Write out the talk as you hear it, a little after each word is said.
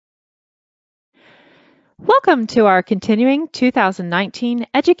Welcome to our continuing 2019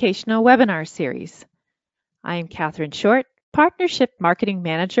 educational webinar series. I am Catherine Short, Partnership Marketing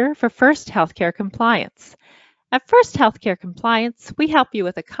Manager for First Healthcare Compliance. At First Healthcare Compliance, we help you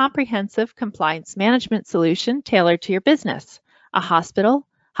with a comprehensive compliance management solution tailored to your business, a hospital,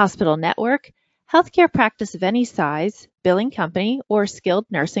 hospital network, healthcare practice of any size, billing company, or skilled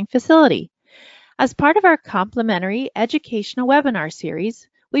nursing facility. As part of our complimentary educational webinar series,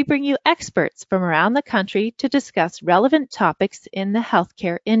 we bring you experts from around the country to discuss relevant topics in the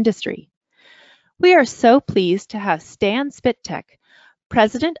healthcare industry. We are so pleased to have Stan Spitek,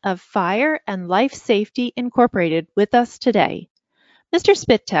 President of Fire and Life Safety Incorporated, with us today. Mr.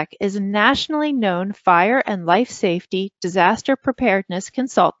 Spitek is a nationally known fire and life safety disaster preparedness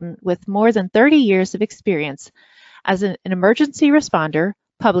consultant with more than 30 years of experience as an emergency responder,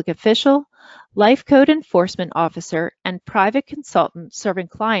 public official, life code enforcement officer, and private consultant serving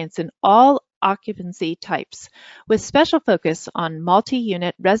clients in all occupancy types, with special focus on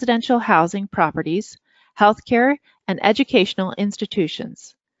multi-unit residential housing properties, healthcare, and educational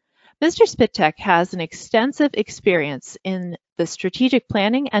institutions. Mr. Spitek has an extensive experience in the strategic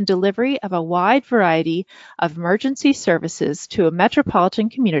planning and delivery of a wide variety of emergency services to a metropolitan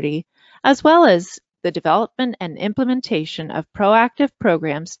community, as well as the development and implementation of proactive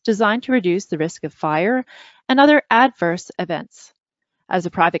programs designed to reduce the risk of fire and other adverse events. As a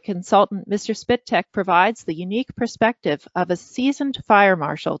private consultant, Mr. Spitek provides the unique perspective of a seasoned fire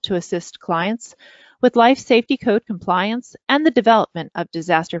marshal to assist clients with life safety code compliance and the development of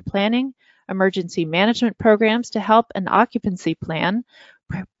disaster planning, emergency management programs to help an occupancy plan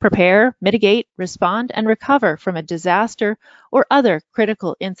prepare, mitigate, respond, and recover from a disaster or other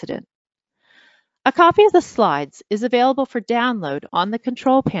critical incident. A copy of the slides is available for download on the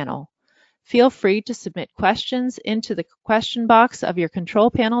control panel. Feel free to submit questions into the question box of your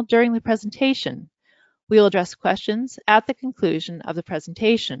control panel during the presentation. We will address questions at the conclusion of the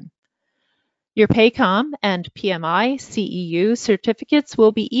presentation. Your PACOM and PMI CEU certificates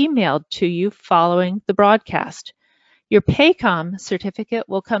will be emailed to you following the broadcast. Your PACOM certificate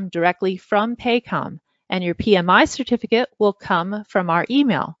will come directly from PACOM, and your PMI certificate will come from our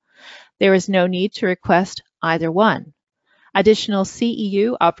email. There is no need to request either one. Additional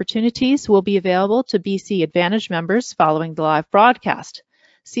CEU opportunities will be available to BC Advantage members following the live broadcast.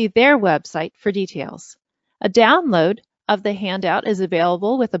 See their website for details. A download of the handout is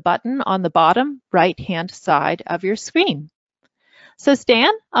available with a button on the bottom right-hand side of your screen. So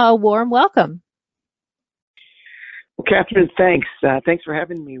Stan, a warm welcome. Well, Catherine, thanks. Thanks for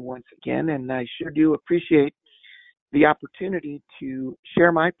having me once again, and I sure do appreciate the opportunity to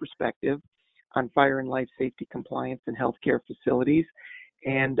share my perspective on fire and life safety compliance in healthcare facilities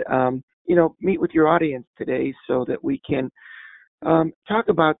and, meet with your audience today so that we can talk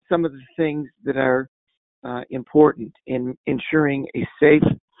about some of the things that are important in ensuring a safe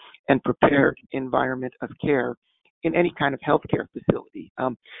and prepared environment of care in any kind of healthcare facility.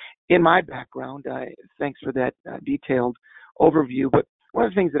 In my background, thanks for that detailed overview, but one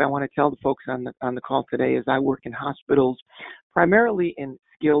of the things that I want to tell the folks on the call today is I work in hospitals, primarily in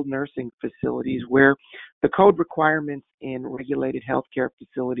skilled nursing facilities, where the code requirements in regulated healthcare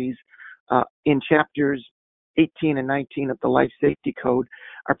facilities in chapters 18 and 19 of the Life Safety Code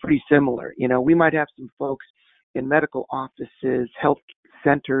are pretty similar. We might have some folks in medical offices, health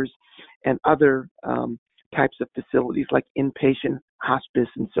centers, and other types of facilities like inpatient hospice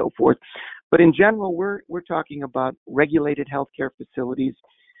and so forth. But in general, we're talking about regulated healthcare facilities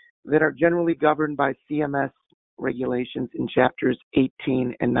that are generally governed by CMS regulations in chapters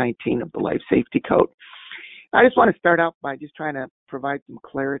 18 and 19 of the Life Safety Code. I just want to start out by just trying to provide some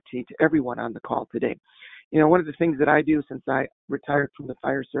clarity to everyone on the call today. One of the things that I do since I retired from the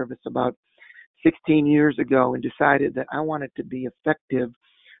fire service about 16 years ago and decided that I wanted to be effective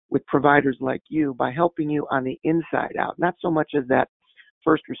with providers like you by helping you on the inside out, not so much as that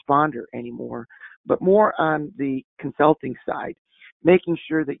first responder anymore, but more on the consulting side, making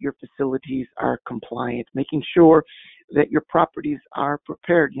sure that your facilities are compliant, making sure that your properties are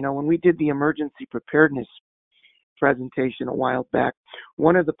prepared. When we did the emergency preparedness presentation a while back,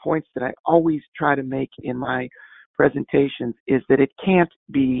 one of the points that I always try to make in my presentations is that it can't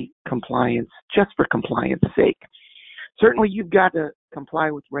be compliance just for compliance sake. Certainly, you've got to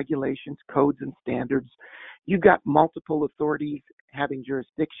comply with regulations, codes, and standards. You've got multiple authorities having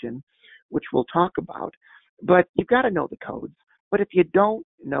jurisdiction, which we'll talk about, but you've got to know the codes. But if you don't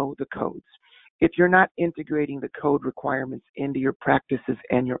know the codes, if you're not integrating the code requirements into your practices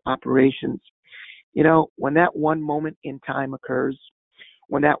and your operations, when that one moment in time occurs,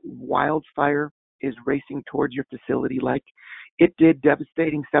 when that wildfire is racing towards your facility like It did,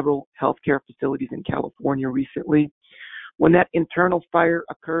 devastating several healthcare facilities in California recently. When that internal fire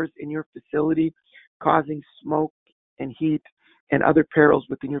occurs in your facility, causing smoke and heat and other perils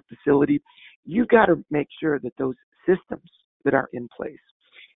within your facility, you got to make sure that those systems that are in place,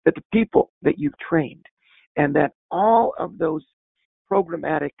 that the people that you've trained, and that all of those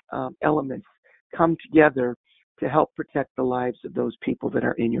programmatic elements come together to help protect the lives of those people that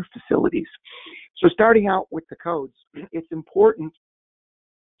are in your facilities. So starting out with the codes, it's important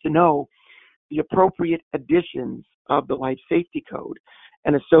to know the appropriate additions of the Life Safety Code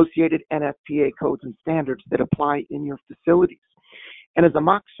and associated NFPA codes and standards that apply in your facilities. And as a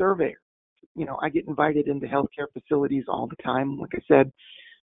mock surveyor, I get invited into healthcare facilities all the time. Like I said,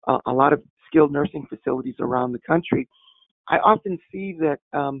 a lot of skilled nursing facilities around the country. I often see that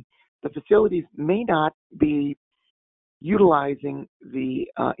the facilities may not be utilizing the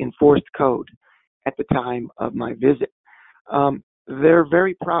enforced code at the time of my visit. They're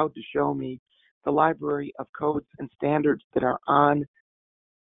very proud to show me the library of codes and standards that are on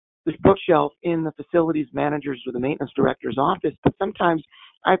this bookshelf in the facilities manager's or the maintenance director's office, but sometimes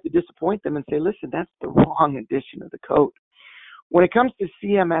I have to disappoint them and say, listen, that's the wrong edition of the code. When it comes to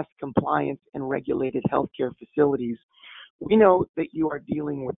CMS compliance in regulated healthcare facilities, we know that you are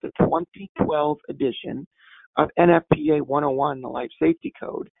dealing with the 2012 edition of NFPA 101, the Life Safety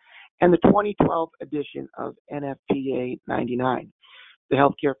Code, and the 2012 edition of NFPA 99, the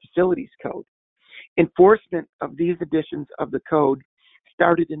Healthcare Facilities Code. Enforcement of these editions of the code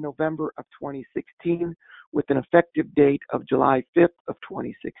started in November of 2016 with an effective date of July 5th of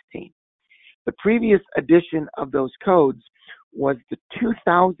 2016. The previous edition of those codes was the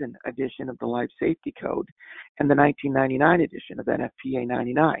 2000 edition of the Life Safety Code and the 1999 edition of NFPA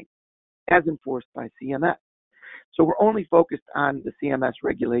 99, as enforced by CMS. So we're only focused on the CMS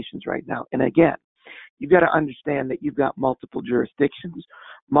regulations right now. And again, you've got to understand that you've got multiple jurisdictions,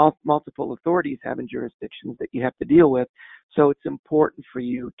 multiple authorities having jurisdictions that you have to deal with. So it's important for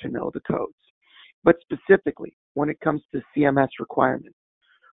you to know the codes. But specifically, when it comes to CMS requirements,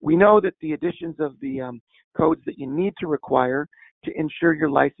 we know that the additions of the codes that you need to require to ensure your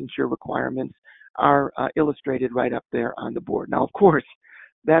licensure requirements are illustrated right up there on the board. Now, of course,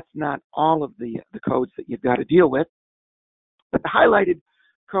 that's not all of the codes that you've got to deal with, but the highlighted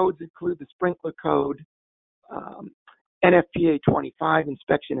codes include the sprinkler code, NFPA 25,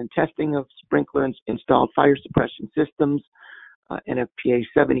 inspection and testing of sprinkler installed fire suppression systems, NFPA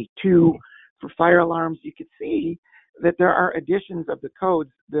 72 for fire alarms. You can see that there are additions of the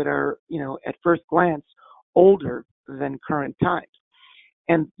codes that are, at first glance, older than current times.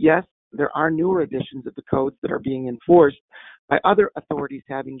 And yes, there are newer editions of the codes that are being enforced by other authorities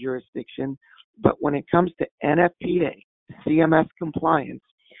having jurisdiction. But when it comes to NFPA, CMS compliance,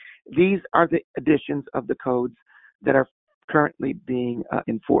 these are the editions of the codes that are currently being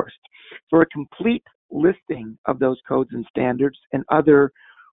enforced. For a complete listing of those codes and standards and other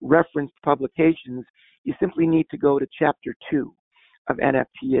referenced publications, you simply need to go to Chapter 2 of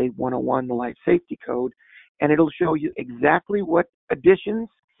NFPA 101, the Life Safety Code, and it'll show you exactly what additions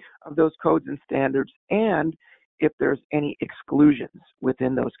of those codes and standards and if there's any exclusions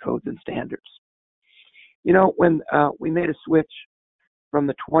within those codes and standards. When we made a switch from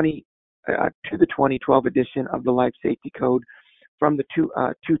the 2012 edition of the Life Safety Code from the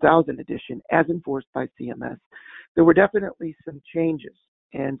 2000 edition as enforced by CMS, there were definitely some changes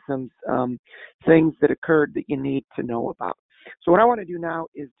and some things that occurred that you need to know about. So what I want to do now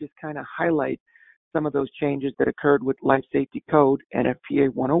is just kind of highlight some of those changes that occurred with Life Safety Code,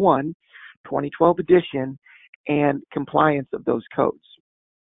 NFPA 101, 2012 edition, and compliance of those codes.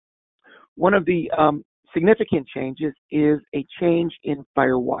 One of the significant changes is a change in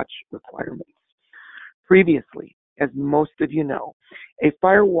fire watch requirements. Previously, as most of you know, a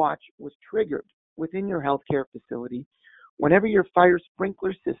fire watch was triggered within your healthcare facility whenever your fire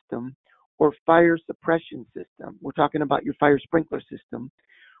sprinkler system or fire suppression system, we're talking about your fire sprinkler system,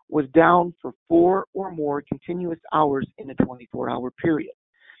 was down for 4 or more continuous hours in a 24-hour period.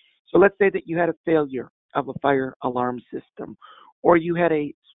 So let's say that you had a failure of a fire alarm system, or you had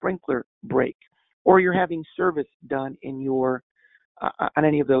a sprinkler break, or you're having service done in your on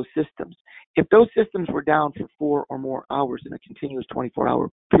any of those systems. If those systems were down for 4 or more hours in a continuous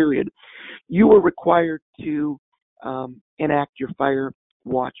 24-hour period, you were required to enact your fire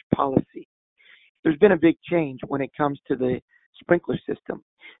watch policy. There's been a big change when it comes to the sprinkler system.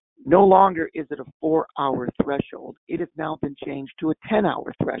 No longer is it a 4-hour threshold. It has now been changed to a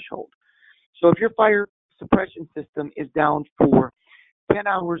 10-hour threshold. So if your fire suppression system is down for 10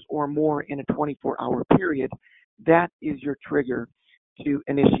 hours or more in a 24-hour period, that is your trigger to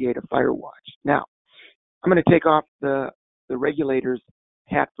initiate a fire watch. Now, I'm going to take off the the regulator's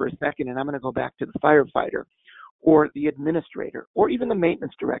hat for a second, and I'm going to go back to the firefighter or the administrator or even the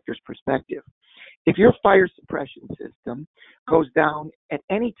maintenance director's perspective. If your fire suppression system goes down at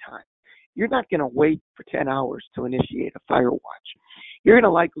any time, you're not going to wait for 10 hours to initiate a fire watch. You're going to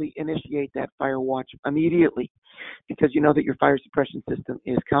likely initiate that fire watch immediately because you know that your fire suppression system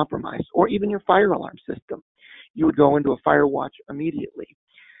is compromised, or even your fire alarm system. You would go into a fire watch immediately.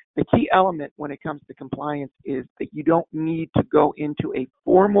 The key element when it comes to compliance is that you don't need to go into a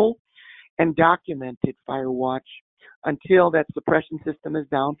formal and documented fire watch until that suppression system is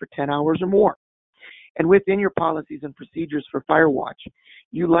down for 10 hours or more. And within your policies and procedures for fire watch,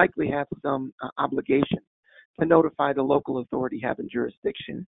 you likely have some obligation to notify the local authority having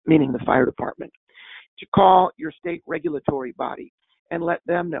jurisdiction, meaning the fire department, to call your state regulatory body and let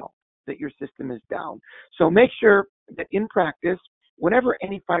them know that your system is down. So make sure that in practice, whenever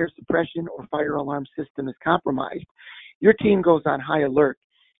any fire suppression or fire alarm system is compromised, your team goes on high alert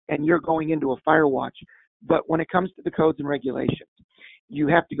and you're going into a fire watch. But when it comes to the codes and regulations, you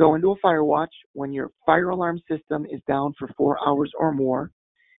have to go into a fire watch when your fire alarm system is down for 4 hours or more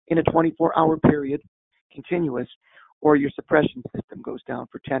in a 24-hour period, continuous, or your suppression system goes down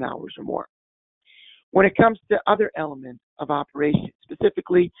for 10 hours or more. When it comes to other elements of operation,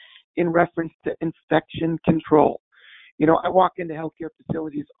 specifically in reference to infection control, you know, I walk into healthcare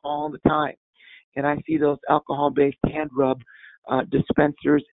facilities all the time, and I see those alcohol-based hand rub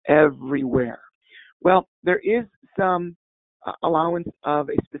dispensers everywhere. Well, there is some allowance of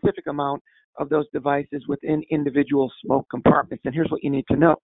a specific amount of those devices within individual smoke compartments. And here's what you need to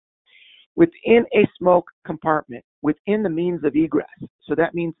know. Within a smoke compartment, within the means of egress, so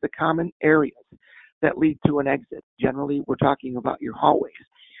that means the common areas that lead to an exit, generally we're talking about your hallways,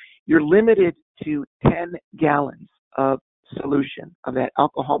 you're limited to 10 gallons of solution, of that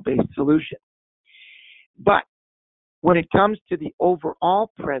alcohol-based solution. But when it comes to the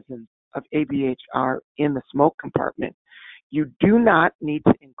overall presence of ABHR in the smoke compartment, you do not need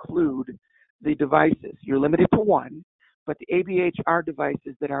to include the devices. You're limited to one, but the ABHR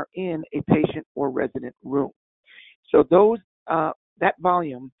devices that are in a patient or resident room. So those that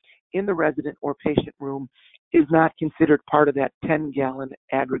volume in the resident or patient room is not considered part of that 10-gallon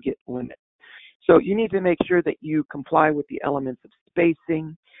aggregate limit. So you need to make sure that you comply with the elements of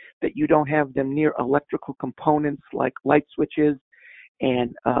spacing, that you don't have them near electrical components like light switches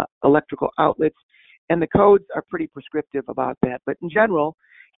and electrical outlets. And the codes are pretty prescriptive about that. But in general,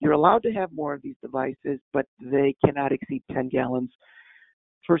 you're allowed to have more of these devices, but they cannot exceed 10 gallons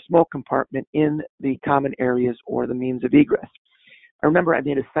per smoke compartment in the common areas or the means of egress. I remember I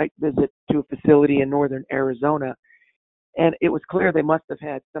made a site visit to a facility in northern Arizona, and it was clear they must have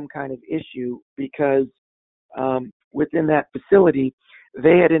had some kind of issue because within that facility,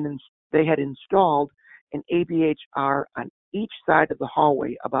 they had installed an ABHR on each side of the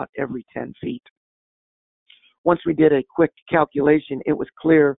hallway about every 10 feet. Once we did a quick calculation, it was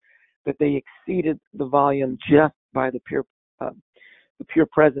clear that they exceeded the volume just by the pure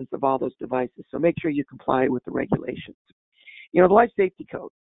presence of all those devices. So make sure you comply with the regulations. You know, the Life Safety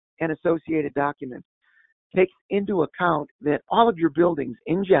Code and associated documents takes into account that all of your buildings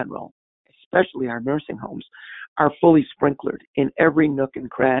in general, especially our nursing homes, are fully sprinklered in every nook and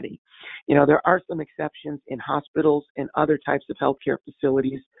cranny. You know, there are some exceptions in hospitals and other types of healthcare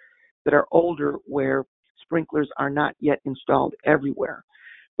facilities that are older where sprinklers are not yet installed everywhere.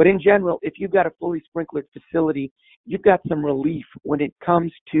 But in general, if you've got a fully sprinklered facility, you've got some relief when it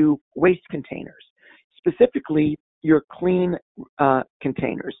comes to waste containers, specifically your clean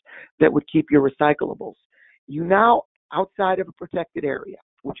containers that would keep your recyclables. You now, outside of a protected area,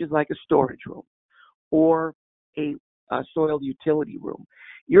 which is like a storage room or a soiled utility room,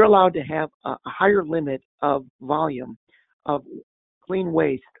 you're allowed to have a higher limit of volume of clean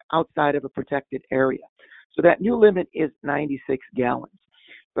waste outside of a protected area. So that new limit is 96 gallons.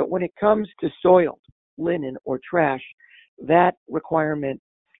 But when it comes to soiled linen or trash, that requirement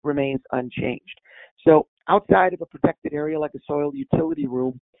remains unchanged. So outside of a protected area like a soiled utility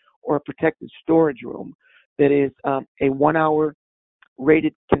room or a protected storage room that is a 1 hour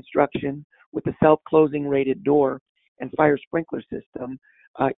rated construction with a self-closing rated door and fire sprinkler system,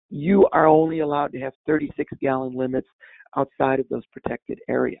 you are only allowed to have 36-gallon limits outside of those protected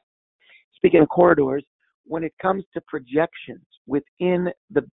areas. Speaking of corridors, when it comes to projections within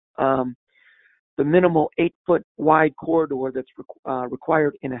the minimal 8-foot wide corridor that's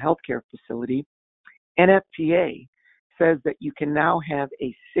required in a healthcare facility, NFPA says that you can now have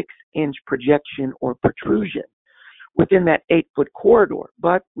a 6-inch projection or protrusion within that 8-foot corridor.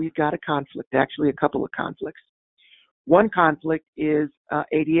 But we've got a conflict, actually a couple of conflicts. One conflict is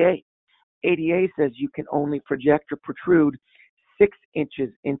ADA. ADA says you can only project or protrude 6 inches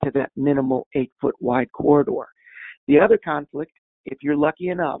into that minimal 8-foot wide corridor. The other conflict, if you're lucky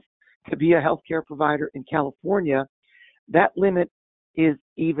enough to be a healthcare provider in California, that limit is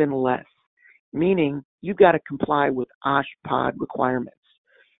even less, meaning you got to comply with OSHPD requirements.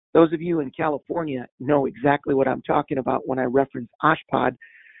 Those of you in California know exactly what I'm talking about when I reference OSHPD.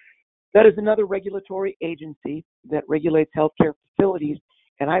 That is another regulatory agency that regulates healthcare facilities,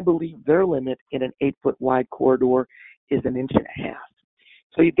 and I believe their limit in an 8-foot wide corridor is 1.5 inches.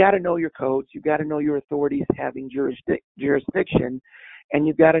 So you've got to know your codes, you've got to know your authorities having jurisdiction, and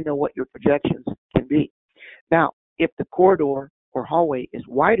you've got to know what your projections can be. Now, if the corridor or hallway is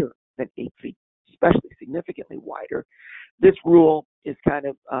wider than 8 feet, especially significantly wider, this rule is kind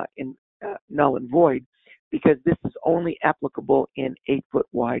of null and void, because this is only applicable in 8-foot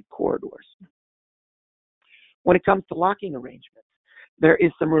wide corridors. When it comes to locking arrangements, there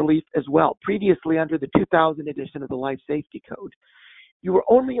is some relief as well. Previously, under the 2000 edition of the Life Safety Code, you were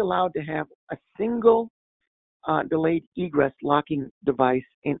only allowed to have a single delayed egress locking device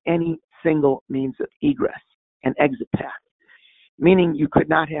in any single means of egress and exit path, meaning you could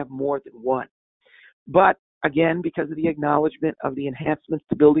not have more than one. But again, because of the acknowledgement of the enhancements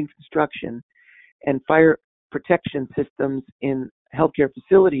to building construction and fire protection systems in healthcare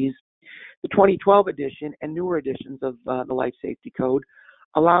facilities, the 2012 edition and newer editions of the Life Safety Code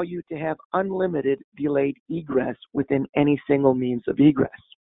allow you to have unlimited delayed egress within any single means of egress.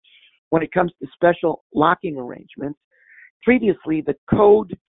 When it comes to special locking arrangements, previously the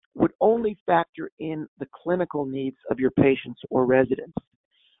code would only factor in the clinical needs of your patients or residents,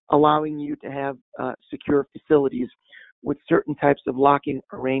 allowing you to have secure facilities with certain types of locking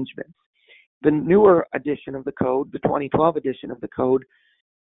arrangements. The newer edition of the code, the 2012 edition of the code,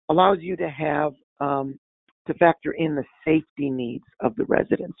 allows you to have to factor in the safety needs of the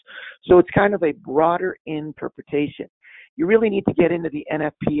residents. So it's kind of a broader interpretation. You really need to get into the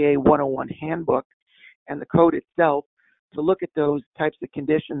NFPA 101 handbook and the code itself to look at those types of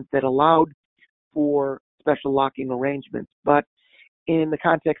conditions that allowed for special locking arrangements. But in the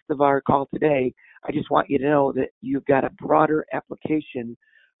context of our call today, I just want you to know that you've got a broader application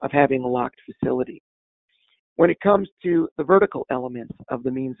of having a locked facility. When it comes to the vertical elements of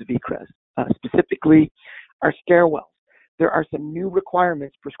the means of egress, specifically our stairwells, there are some new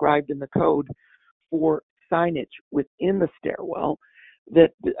requirements prescribed in the code for signage within the stairwell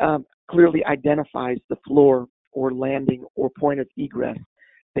that clearly identifies the floor or landing or point of egress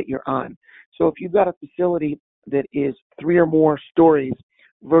that you're on. So if you've got a facility that is 3 or more stories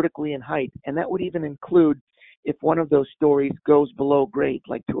vertically in height, and that would even include if one of those stories goes below grade,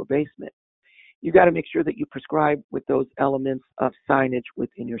 like to a basement, you got to make sure that you prescribe with those elements of signage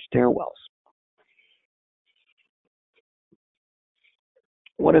within your stairwells.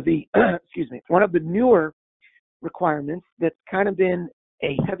 One of the one of the newer requirements that's kind of been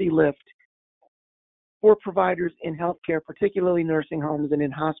a heavy lift for providers in healthcare, particularly nursing homes and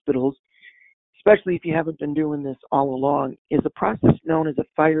in hospitals, especially if you haven't been doing this all along, is a process known as a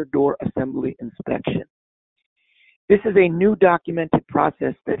fire door assembly inspection. This is a new documented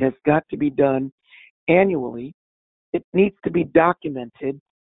process that has got to be done annually. It needs to be documented,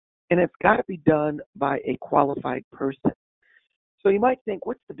 and it's got to be done by a qualified person. So you might think,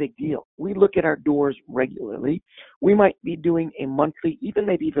 what's the big deal? We look at our doors regularly. We might be doing a monthly,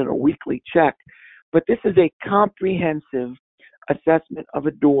 maybe even a weekly check, but this is a comprehensive assessment of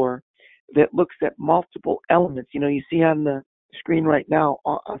a door that looks at multiple elements. You see on the screen right now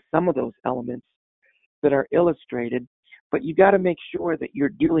some of those elements that are illustrated, but you got to make sure that you're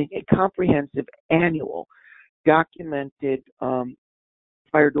doing a comprehensive annual documented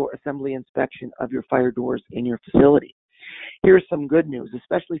fire door assembly inspection of your fire doors in your facility. Here's some good news,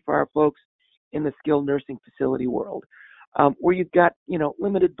 especially for our folks in the skilled nursing facility world, where you've got,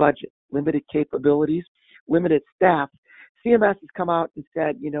 limited budget, limited capabilities, limited staff. CMS has come out and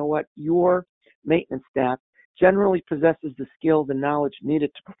said, you know what, your maintenance staff generally possesses the skills and knowledge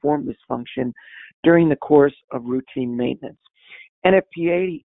needed to perform this function during the course of routine maintenance.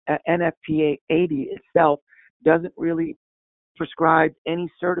 NFPA 80 itself doesn't really prescribe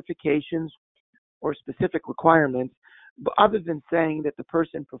any certifications or specific requirements, but other than saying that the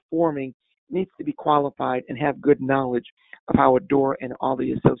person performing needs to be qualified and have good knowledge of how a door and all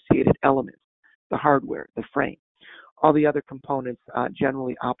the associated elements, the hardware, the frame, all the other components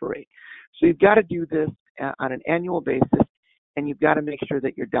generally operate. So you've got to do this on an annual basis, and you've got to make sure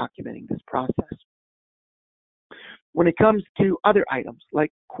that you're documenting this process. When it comes to other items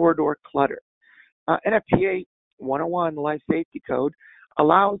like corridor clutter, NFPA 101, the Life Safety Code,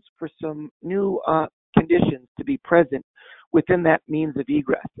 allows for some new conditions to be present within that means of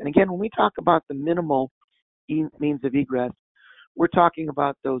egress. And again, when we talk about the minimal means of egress, we're talking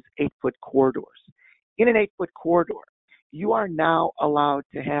about those 8-foot corridors. In an 8-foot corridor, you are now allowed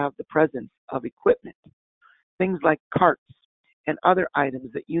to have the presence of equipment, things like carts and other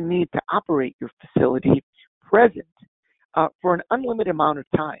items that you need to operate your facility present for an unlimited amount of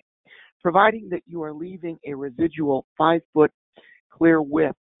time, providing that you are leaving a residual 5-foot clear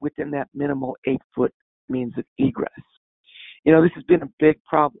width within that minimal 8-foot means of egress. This has been a big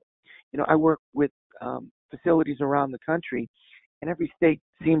problem. I work with facilities around the country, and every state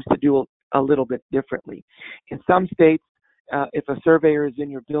seems to do a little bit differently. In some states, if a surveyor is in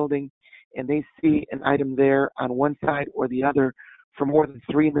your building and they see an item there on one side or the other for more than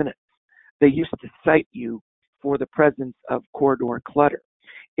 3 minutes, they used to cite you for the presence of corridor clutter.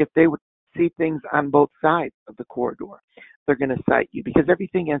 If they would see things on both sides of the corridor, they're going to cite you because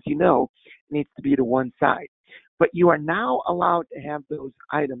everything, as you know, needs to be to one side. But you are now allowed to have those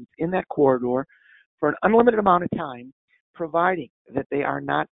items in that corridor for an unlimited amount of time, providing that they are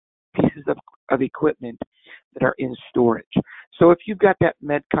not pieces of equipment that are in storage. So if you've got that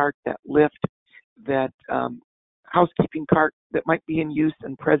med cart, that lift, that housekeeping cart that might be in use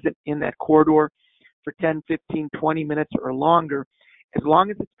and present in that corridor for 10, 15, 20 minutes or longer, as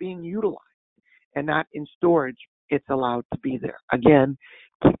long as it's being utilized and not in storage, it's allowed to be there. Again,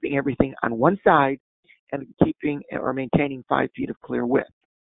 keeping everything on one side and keeping or maintaining 5 feet of clear width.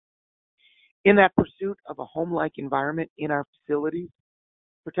 In that pursuit of a home-like environment in our facilities,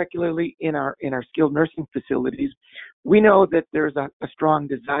 particularly in our skilled nursing facilities, we know that there's a strong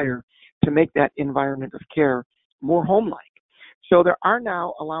desire to make that environment of care more home-like. So there are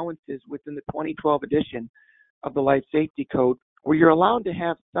now allowances within the 2012 edition of the Life Safety Code where you're allowed to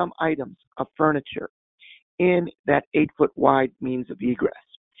have some items of furniture in that 8-foot wide means of egress.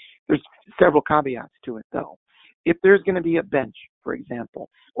 There's several caveats to it, though. If there's going to be a bench, for example,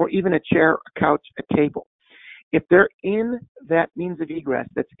 or even a chair, a couch, a table, if they're in that means of egress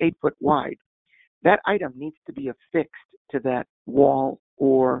that's 8-foot wide, that item needs to be affixed to that wall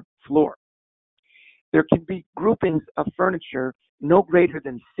or floor. There can be groupings of furniture no greater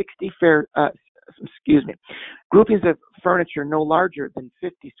than groupings of furniture no larger than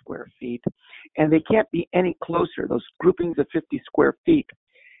 50 square feet, and they can't be any closer. Those groupings of 50 square feet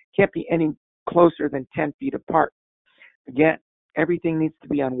can't be any closer than 10 feet apart. Again, everything needs to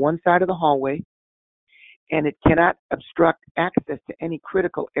be on one side of the hallway, and it cannot obstruct access to any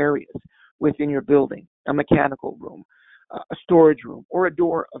critical areas within your building, a mechanical room, a storage room, or a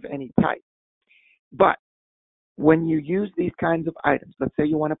door of any type. But when you use these kinds of items, let's say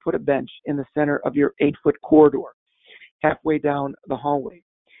you want to put a bench in the center of your 8-foot corridor, halfway down the hallway,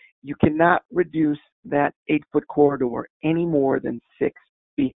 you cannot reduce that 8-foot corridor any more than 6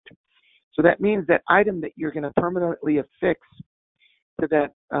 feet. So that means that item that you're going to permanently affix to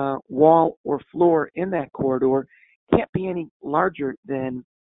that wall or floor in that corridor can't be any larger than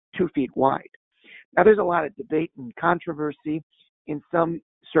 2 feet wide. Now, there's a lot of debate and controversy in some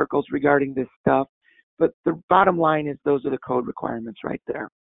circles regarding this stuff, but the bottom line is those are the code requirements right there.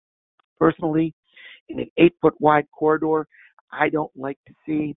 Personally, in an 8-foot wide corridor, I don't like to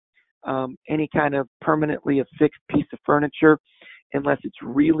see any kind of permanently affixed piece of furniture unless it's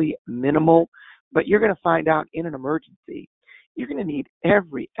really minimal. But you're going to find out in an emergency, you're going to need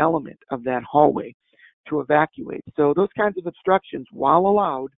every element of that hallway to evacuate. So those kinds of obstructions, while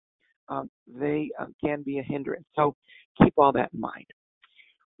allowed, they can be a hindrance. So keep all that in mind.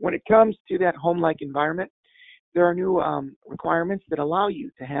 When it comes to that home-like environment, there are new requirements that allow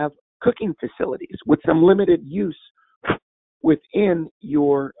you to have cooking facilities with some limited use within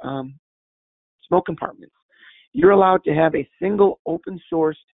your smoke compartments. You're allowed to have a single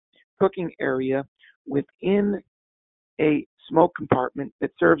open-sourced cooking area within a smoke compartment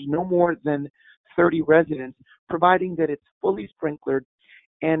that serves no more than 30 residents, providing that it's fully sprinklered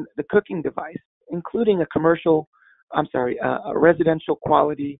and the cooking device, including a residential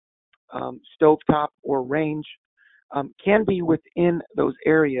quality stovetop or range, can be within those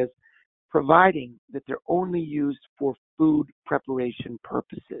areas, providing that they're only used for food preparation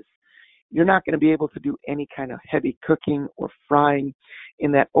purposes. You're not going to be able to do any kind of heavy cooking or frying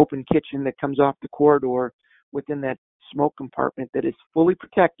in that open kitchen that comes off the corridor within that smoke compartment that is fully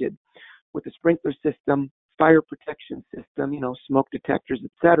protected with a sprinkler system, fire protection system, smoke detectors,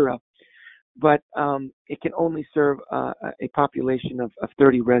 etc. But it can only serve a population of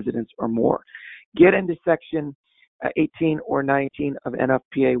 30 residents or more. Get into section 18 or 19 of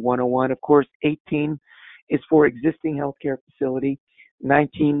NFPA 101. Of course, 18 is for existing healthcare facility.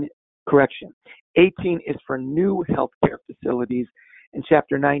 18 is for new healthcare facilities, and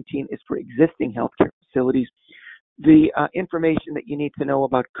Chapter 19 is for existing healthcare facilities. The information that you need to know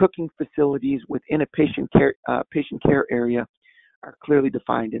about cooking facilities within a patient care area are clearly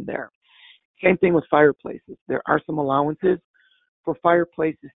defined in there. Same thing with fireplaces. There are some allowances for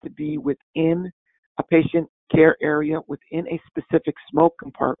fireplaces to be within a patient care area, within a specific smoke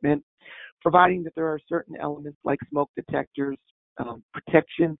compartment, providing that there are certain elements like smoke detectors,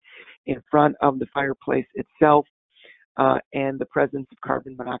 protection in front of the fireplace itself, and the presence of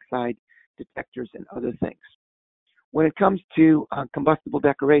carbon monoxide detectors and other things. When it comes to combustible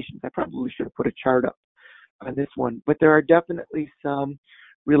decorations, I probably should have put a chart up on this one, but there are definitely some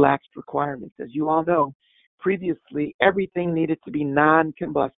relaxed requirements. As you all know, previously everything needed to be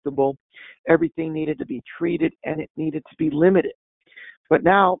non-combustible, everything needed to be treated, and it needed to be limited. But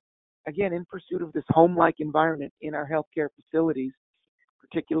now, again, in pursuit of this home-like environment in our healthcare facilities,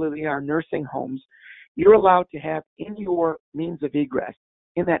 particularly our nursing homes, you're allowed to have in your means of egress,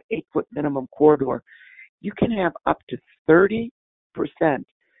 in that 8-foot minimum corridor, you can have up to 30%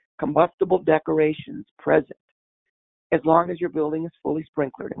 combustible decorations present as long as your building is fully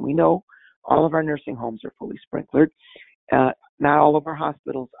sprinklered. And we know all of our nursing homes are fully sprinklered. Not all of our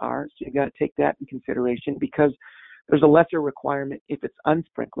hospitals are, so you got to take that in consideration because there's a lesser requirement if it's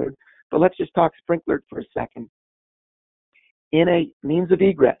unsprinklered. But let's just talk sprinklered for a second. In a means of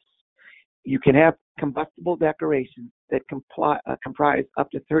egress, you can have combustible decorations that comprise up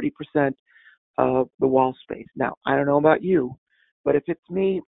to 30% of the wall space. Now, I don't know about you, but if it's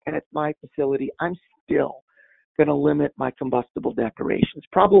me and it's my facility, I'm still going to limit my combustible decorations,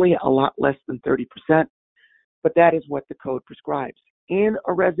 probably a lot less than 30%, but that is what the code prescribes. In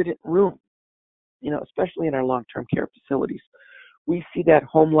a resident room, especially in our long-term care facilities, we see that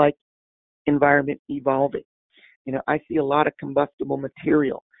home-like environment evolving. I see a lot of combustible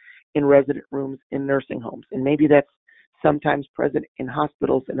material in resident rooms in nursing homes, and maybe that's sometimes present in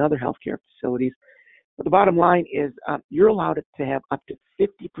hospitals and other healthcare facilities. But the bottom line is you're allowed to have up to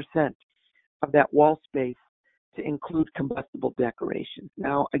 50% of that wall space to include combustible decorations.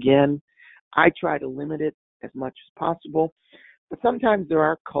 Now, again, I try to limit it as much as possible, but sometimes there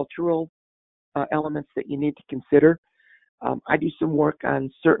are cultural elements that you need to consider. I do some work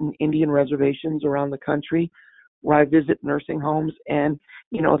on certain Indian reservations around the country where I visit nursing homes, and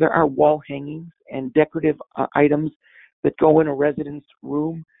there are wall hangings and decorative items that go in a resident's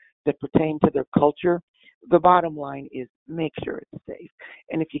room that pertain to their culture. The bottom line is make sure it's safe,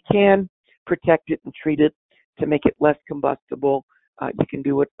 and if you can protect it and treat it to make it less combustible, you can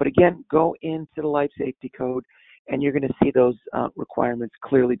do it. But again, go into the Life Safety Code, and you're going to see those requirements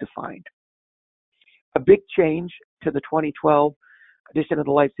clearly defined. A big change to the 2012 edition of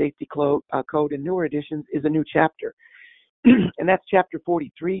the Life Safety Code and newer editions is a new chapter, and that's Chapter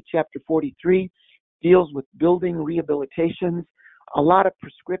 43. Chapter 43 deals with building rehabilitations, a lot of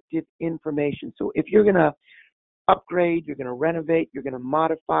prescriptive information. So if you're going to upgrade, you're going to renovate, you're going to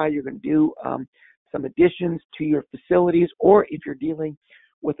modify, you're going to do some additions to your facilities, or if you're dealing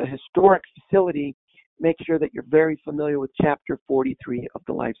with a historic facility, make sure that you're very familiar with Chapter 43 of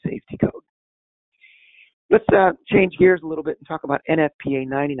the Life Safety Code. Let's change gears a little bit and talk about NFPA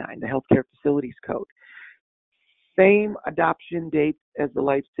 99, the Healthcare Facilities Code. Same adoption date as the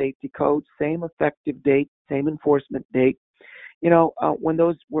Life Safety Code, same effective date, same enforcement date. When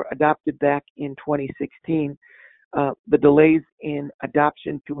those were adopted back in 2016, the delays in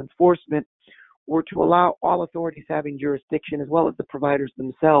adoption to enforcement were to allow all authorities having jurisdiction, as well as the providers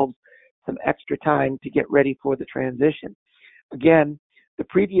themselves, some extra time to get ready for the transition. Again, the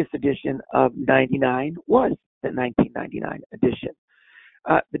previous edition of 99 was the 1999 edition.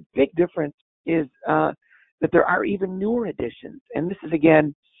 The big difference is that there are even newer editions, and this is,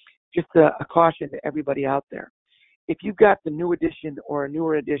 again, just a caution to everybody out there. If you've got the new edition or a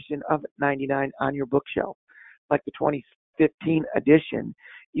newer edition of 99 on your bookshelf, like the 2015 edition,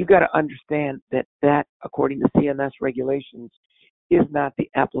 you've got to understand that, according to CMS regulations, is not the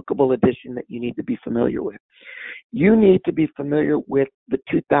applicable edition that you need to be familiar with. You need to be familiar with the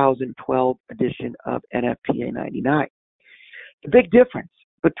 2012 edition of NFPA 99. The big difference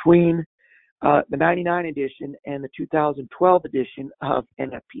between the 99 edition and the 2012 edition of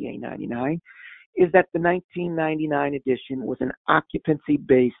NFPA 99 is that the 1999 edition was an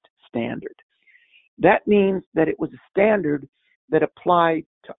occupancy-based standard. That means that it was a standard that applied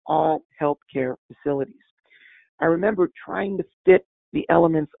to all healthcare facilities. I remember trying to fit the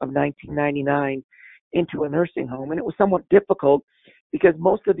elements of 1999 into a nursing home, and it was somewhat difficult because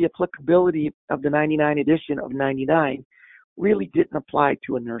most of the applicability of the 99 edition of 99 really didn't apply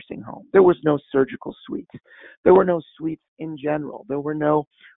to a nursing home. There was no surgical suites. There were no suites in general. There were no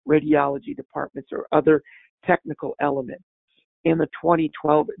radiology departments or other technical elements. in the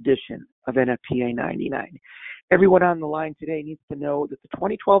 2012 edition of NFPA 99. Everyone on the line today needs to know that the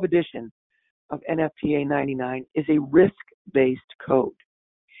 2012 edition of NFPA 99 is a risk-based code.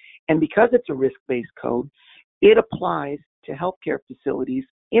 And because it's a risk-based code, it applies to healthcare facilities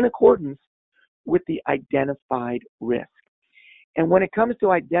in accordance with the identified risk. And when it comes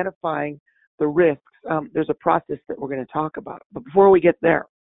to identifying the risks, there's a process that we're going to talk about. But before we get there,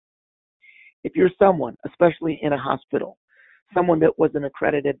 if you're someone, especially in a hospital, someone that was an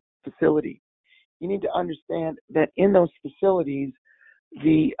accredited facility, you need to understand that in those facilities,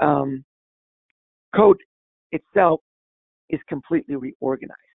 the code itself is completely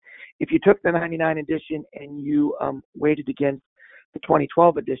reorganized. If you took the 99 edition and you weighted against the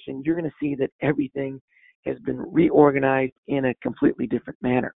 2012 edition, you're going to see that everything has been reorganized in a completely different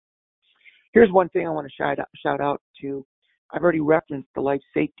manner. Here's one thing I want to shout out to. I've already referenced the Life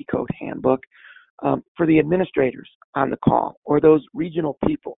Safety Code Handbook. For the administrators on the call or those regional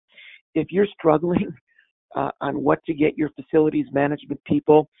people, if you're struggling on what to get your facilities management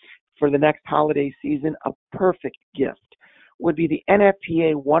people for the next holiday season, a perfect gift would be the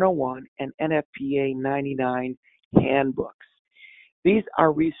NFPA 101 and NFPA 99 handbooks. These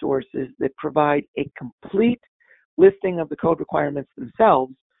are resources that provide a complete listing of the code requirements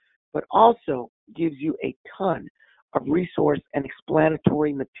themselves, but also gives you a ton of resource and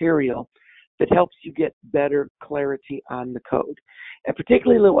explanatory material that helps you get better clarity on the code. And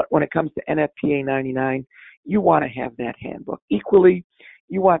particularly when it comes to NFPA 99, you want to have that handbook. Equally,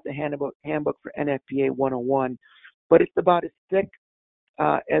 you want the handbook for NFPA 101, but it's about as thick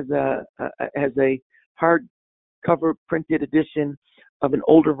as a hardcover printed edition of an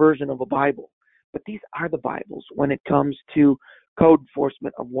older version of a Bible. But these are the Bibles when it comes to code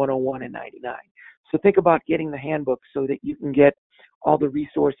enforcement of 101 and 99. So think about getting the handbook so that you can get all the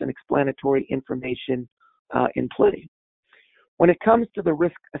resource and explanatory information in play. When it comes to the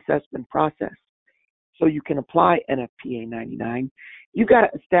risk assessment process, so you can apply NFPA 99, you got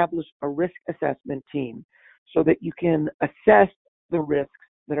to establish a risk assessment team so that you can assess the risks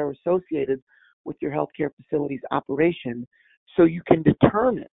that are associated with your healthcare facility's operation so you can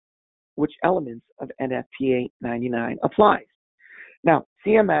determine which elements of NFPA 99 applies. Now,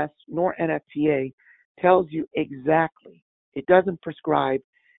 CMS nor NFPA tells you exactly. It doesn't prescribe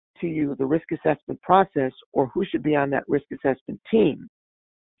to you the risk assessment process or who should be on that risk assessment team.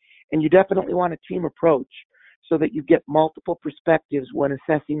 And you definitely want a team approach so that you get multiple perspectives when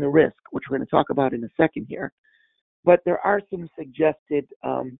assessing the risk, which we're going to talk about in a second here. But there are some suggested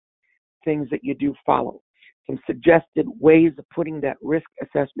things that you do follow, some suggested ways of putting that risk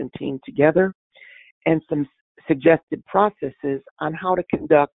assessment team together, and some suggested processes on how to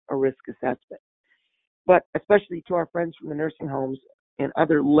conduct a risk assessment. But especially to our friends from the nursing homes and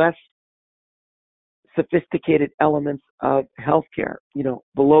other less sophisticated elements of healthcare,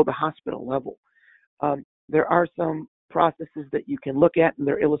 below the hospital level, there are some processes that you can look at, and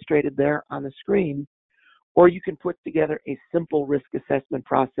they're illustrated there on the screen, or you can put together a simple risk assessment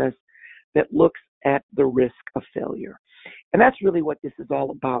process that looks at the risk of failure. And that's really what this is all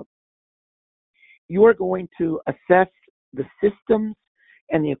about. You are going to assess the systems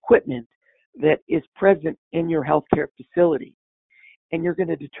and the equipment that is present in your healthcare facility, and you're going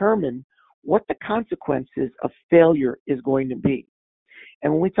to determine what the consequences of failure is going to be.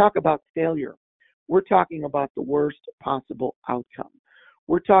 And when we talk about failure, we're talking about the worst possible outcome.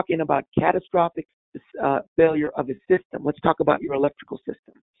 We're talking about catastrophic failure of a system. Let's talk about your electrical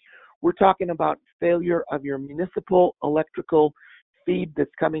system. We're talking about failure of your municipal electrical feed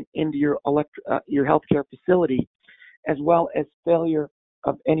that's coming into your healthcare facility, as well as failure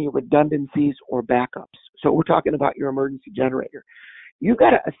of any redundancies or backups. So we're talking about your emergency generator. You've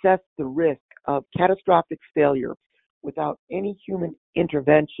got to assess the risk of catastrophic failure without any human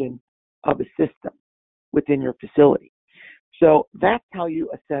intervention of a system within your facility. So that's how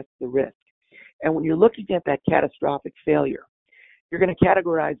you assess the risk. And when you're looking at that catastrophic failure, you're going to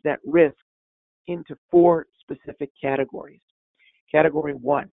categorize that risk into 4 specific categories. Category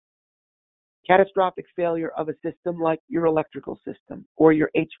 1, catastrophic failure of a system like your electrical system or your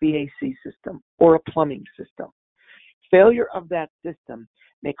HVAC system or a plumbing system. Failure of that system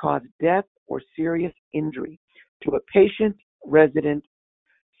may cause death or serious injury to a patient, resident,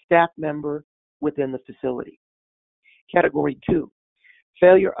 staff member within the facility. Category 2,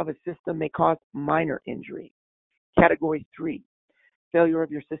 failure of a system may cause minor injury. Category 3, failure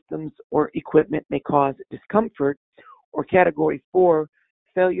of your systems or equipment may cause discomfort. Or category 4,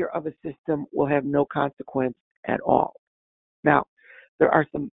 failure of a system will have no consequence at all. Now, there are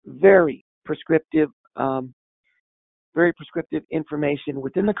some very prescriptive information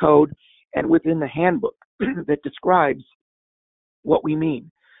within the code and within the handbook that describes what we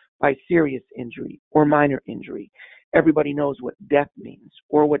mean by serious injury or minor injury. Everybody knows what death means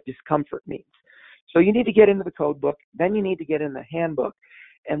or what discomfort means. So you need to get into the code book, then you need to get in the handbook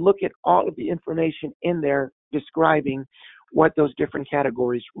and look at all of the information in there describing what those different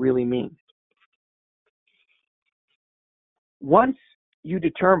categories really mean. Once you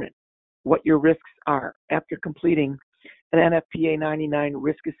determine what your risks are after completing an NFPA 99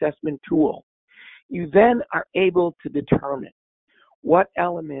 risk assessment tool, you then are able to determine what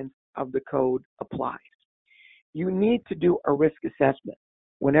elements of the code applies. You need to do a risk assessment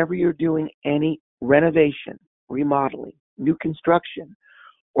whenever you're doing any renovation, remodeling, new construction,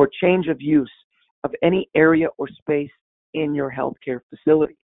 or change of use of any area or space in your healthcare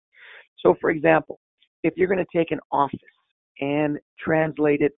facility. So for example, if you're going to take an office and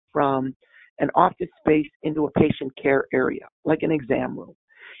translate it from an office space into a patient care area, like an exam room,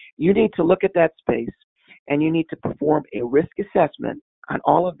 you need to look at that space and you need to perform a risk assessment on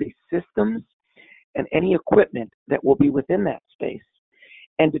all of the systems and any equipment that will be within that space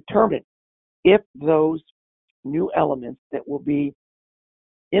and determine if those new elements that will be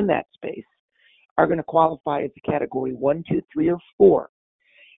in that space are going to qualify as a category 1, 2, 3, or 4.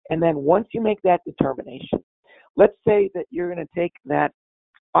 And then once you make that determination, let's say that you're going to take that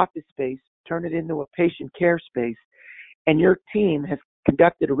office space, turn it into a patient care space, and your team has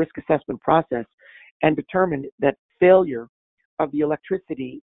conducted a risk assessment process and determined that failure of the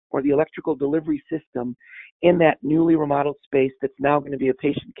electricity or the electrical delivery system in that newly remodeled space that's now going to be a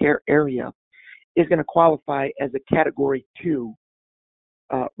patient care area is going to qualify as a category 2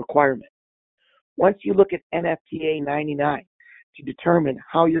 requirement. Once you look at NFPA 99 to determine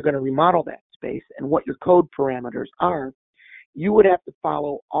how you're going to remodel that space and what your code parameters are, you would have to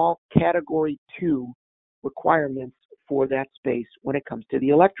follow all category 2 requirements for that space when it comes to the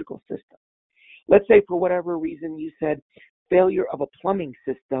electrical system. Let's say for whatever reason you said failure of a plumbing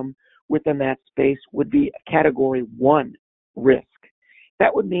system within that space would be a category 1 risk.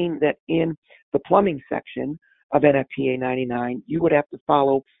 That would mean that in the plumbing section of NFPA 99, you would have to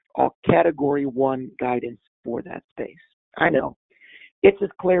follow all category 1 guidance for that space. I know, it's as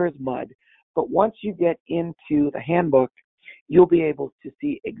clear as mud, but once you get into the handbook, you'll be able to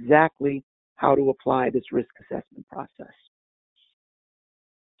see exactly how to apply this risk assessment process.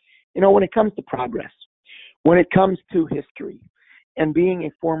 You know, when it comes to progress, when it comes to history, and being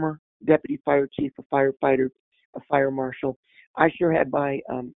a former deputy fire chief, a firefighter, a fire marshal, I sure had my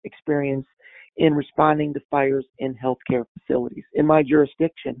experience in responding to fires in healthcare facilities. In my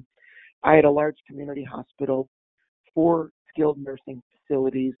jurisdiction, I had a large community hospital, 4 skilled nursing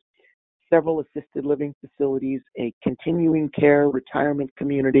facilities, several assisted living facilities, a continuing care retirement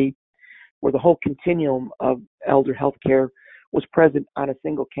community where the whole continuum of elder healthcare was present on a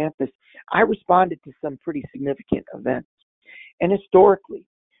single campus. I responded to some pretty significant events. And historically,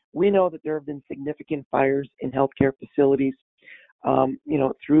 we know that there have been significant fires in healthcare facilities,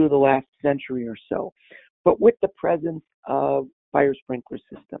 through the last century or so. But with the presence of fire sprinkler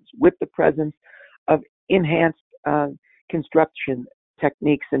systems, with the presence of enhanced construction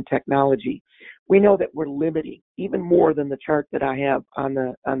techniques and technology, we know that we're limiting even more than the chart that I have on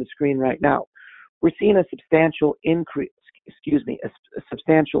the screen right now. We're seeing a substantial a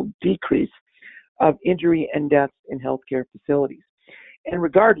substantial decrease of injury and deaths in healthcare facilities. And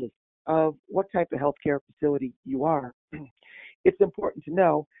regardless of what type of healthcare facility you are, it's important to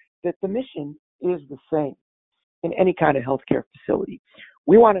know that the mission is the same in any kind of healthcare facility.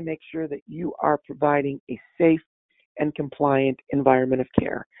 We want to make sure that you are providing a safe and compliant environment of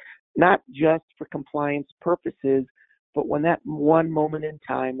care, not just for compliance purposes, but when that one moment in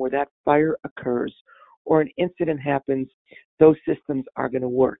time where that fire occurs or an incident happens, those systems are going to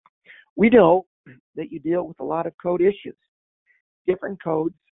work. We know that you deal with a lot of code issues, different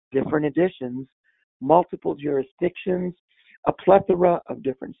codes, different editions, multiple jurisdictions, a plethora of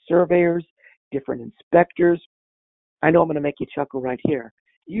different surveyors, different inspectors. I know I'm going to make you chuckle right here.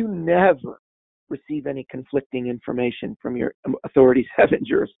 You never receive any conflicting information from your authorities having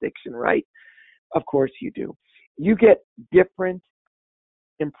jurisdiction, right? Of course you do. You get different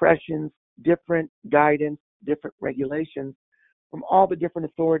impressions, different guidance, different regulations from all the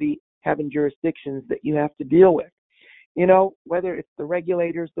different authority having jurisdictions that you have to deal with. You know, whether it's the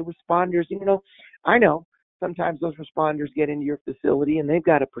regulators, the responders, I know sometimes those responders get into your facility and they've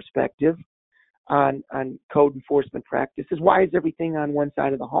got a perspective on code enforcement practices. Why is everything on one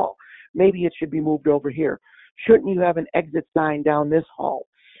side of the hall? Maybe it should be moved over here. Shouldn't you have an exit sign down this hall?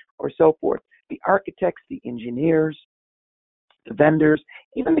 Or so forth. The architects, the engineers, the vendors,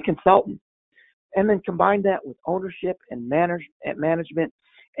 even the consultants. And then combine that with ownership and management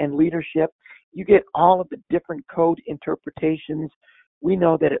and leadership. you get all of the different code interpretations. We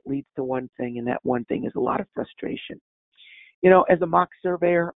know that it leads to one thing, and that one thing is a lot of frustration. As a mock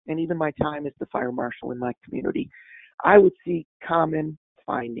surveyor, and even my time as the fire marshal in my community, I would see common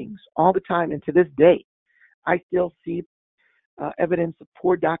findings all the time. And to this day, I still see evidence of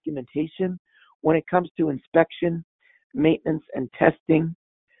poor documentation when it comes to inspection, maintenance, and testing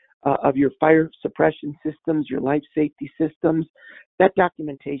of your fire suppression systems, your life safety systems. That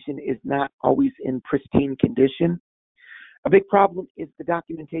documentation is not always in pristine condition. A big problem is the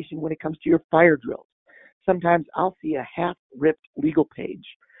documentation when it comes to your fire drills. Sometimes I'll see a half-ripped legal page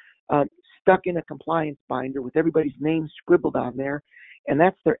stuck in a compliance binder with everybody's name scribbled on there, and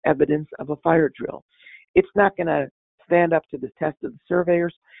that's their evidence of a fire drill. It's not going to stand up to the test of the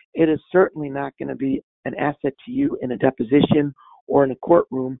surveyors. It is certainly not going to be an asset to you in a deposition or in a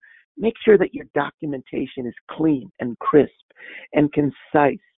courtroom. Make sure that your documentation is clean and crisp and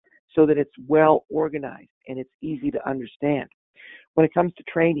concise so that it's well organized and it's easy to understand. When it comes to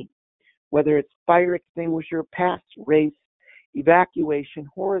training, whether it's fire extinguisher, pass, race, evacuation,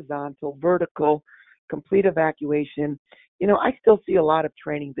 horizontal, vertical, complete evacuation, I still see a lot of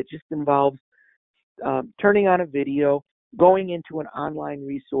training that just involves turning on a video, going into an online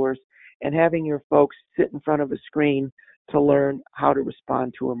resource, and having your folks sit in front of a screen to learn how to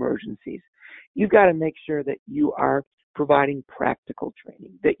respond to emergencies. You've got to make sure that you are providing practical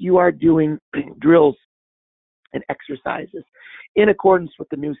training, that you are doing drills and exercises in accordance with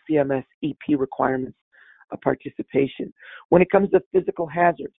the new CMS EP requirements of participation. When it comes to physical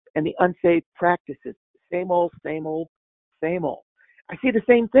hazards and the unsafe practices, same old, same old, same old. I see the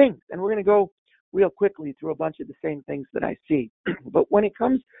same things, and we're going to go real quickly through a bunch of the same things that I see. But when it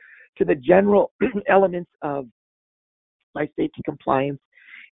comes to the general elements of life safety compliance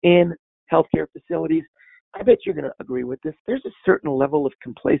in healthcare facilities, I bet you're going to agree with this. There's a certain level of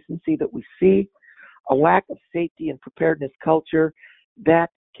complacency that we see, a lack of safety and preparedness culture that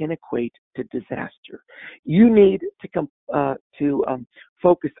can equate to disaster. You need to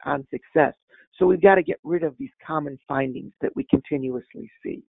focus on success. So we've got to get rid of these common findings that we continuously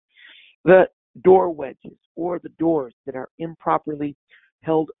see. The door wedges or the doors that are improperly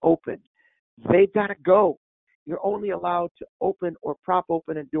held open, they've got to go. You're only allowed to open or prop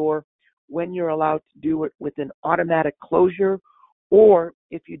open a door when you're allowed to do it with an automatic closure, or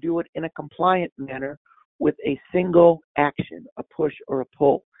if you do it in a compliant manner with a single action, a push or a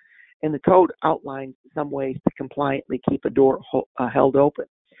pull. And the code outlines some ways to compliantly keep a door held open.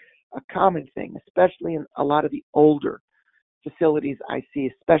 A common thing, especially in a lot of the older facilities I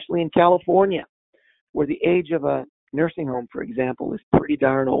see, especially in California, where the age of a nursing home, for example, is pretty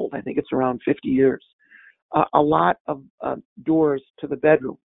darn old. I think it's around 50 years. A lot of doors to the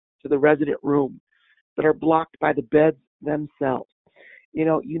bedroom, to the resident room, that are blocked by the beds themselves.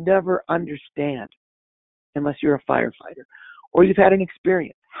 You never understand, unless you're a firefighter or you've had an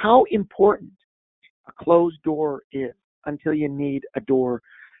experience, how important a closed door is until you need a door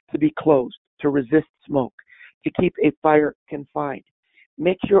to be closed, to resist smoke, to keep a fire confined.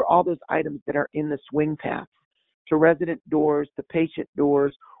 Make sure all those items that are in the swing paths, to resident doors, to patient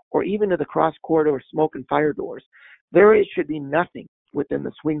doors, or even to the cross corridor smoke and fire doors, should be nothing within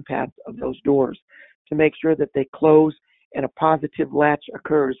the swing paths of those doors to make sure that they close and a positive latch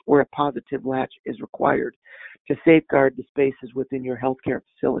occurs where a positive latch is required to safeguard the spaces within your healthcare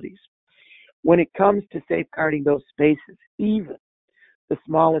facilities. When it comes to safeguarding those spaces, even the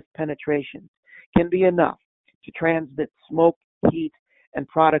smallest penetrations can be enough to transmit smoke, heat, and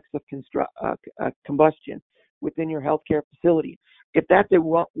products of combustion within your healthcare facility. If that's a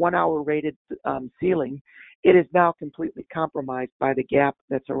 1 hour rated ceiling, it is now completely compromised by the gap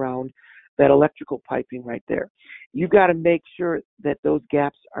that's around that electrical piping right there. You've got to make sure that those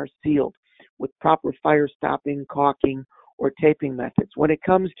gaps are sealed with proper fire stopping, caulking, or taping methods. When it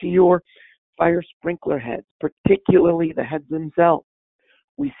comes to your fire sprinkler heads, particularly the heads themselves,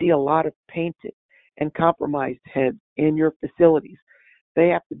 we see a lot of painted and compromised heads in your facilities. They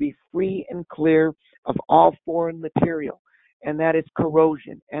have to be free and clear of all foreign material, and that is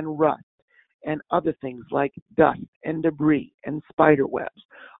corrosion and rust and other things like dust and debris and spider webs.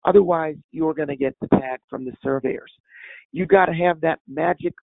 Otherwise, you're going to get the tag from the surveyors. You got to have that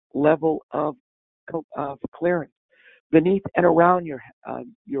magic level of clearance beneath and around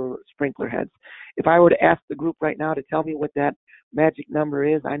your sprinkler heads. If I were to ask the group right now to tell me what that magic number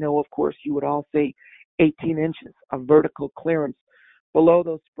is, I know, of course, you would all say 18 inches of vertical clearance below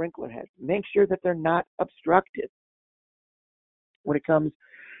those sprinkler heads. Make sure that they're not obstructed. When it comes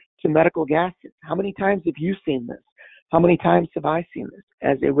to medical gases, how many times have you seen this? How many times have I seen this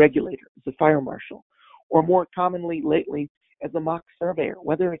as a regulator, as a fire marshal, or more commonly lately as a mock surveyor,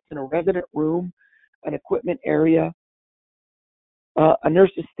 whether it's in a resident room, an equipment area, a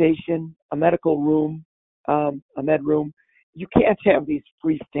nurse's station, a medical room, a med room. You can't have these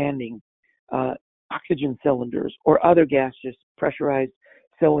freestanding oxygen cylinders or other gaseous pressurized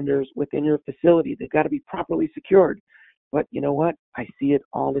cylinders within your facility. They've got to be properly secured. But you know what? I see it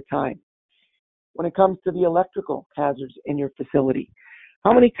all the time. When it comes to the electrical hazards in your facility,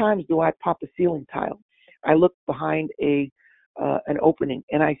 how many times do I pop a ceiling tile? I look behind an opening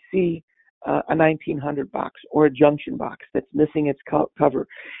and I see a 1900 box or a junction box that's missing its cover.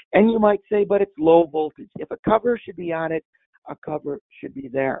 And you might say, but it's low voltage. If a cover should be on it, a cover should be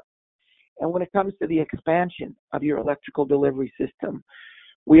there. And when it comes to the expansion of your electrical delivery system,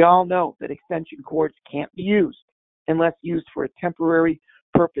 we all know that extension cords can't be used unless used for a temporary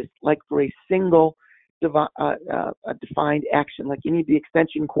purpose, like for a single a defined action. Like you need the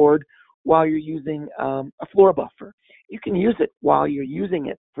extension cord while you're using a floor buffer. You can use it while you're using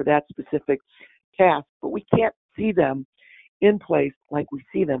it for that specific task, but we can't see them in place like we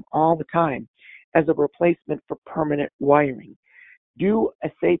see them all the time as a replacement for permanent wiring. Do a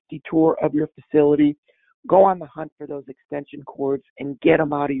safety tour of your facility. Go on the hunt for those extension cords and get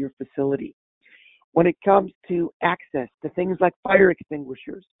them out of your facility. When it comes to access to things like fire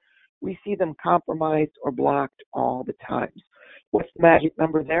extinguishers, we see them compromised or blocked all the time. What's the magic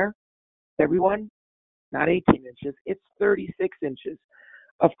number there? Everyone, not 18 inches, it's 36 inches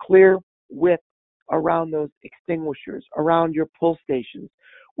of clear width around those extinguishers, around your pull stations,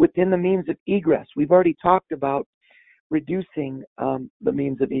 within the means of egress. We've already talked about reducing the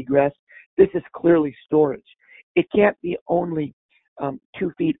means of egress. This is clearly storage. It can't be only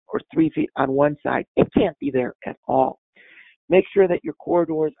 2 feet or 3 feet on one side. It can't be there at all. Make sure that your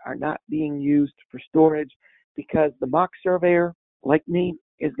corridors are not being used for storage, because the mock surveyor, like me,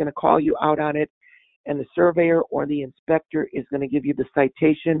 is going to call you out on it, and the surveyor or the inspector is going to give you the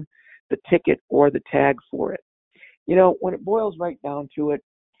citation, the ticket, or the tag for it. You know, when it boils right down to it,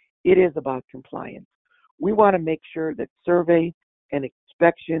 it is about compliance. We want to make sure that survey and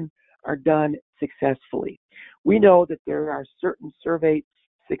inspection are done successfully. We know that there are certain survey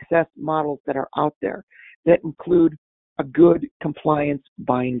success models that are out there that include a good compliance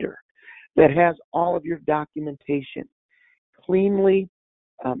binder that has all of your documentation cleanly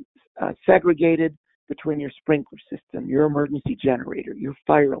segregated between your sprinkler system, your emergency generator, your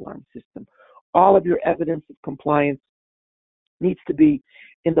fire alarm system. All of your evidence of compliance needs to be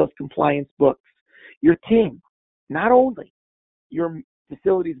in those compliance books. Your team, not only your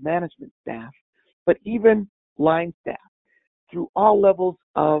facilities management staff, but even line staff through all levels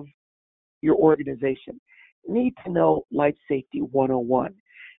of your organization, need to know Life Safety 101.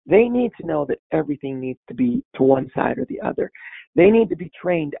 They need to know that everything needs to be to one side or the other. They need to be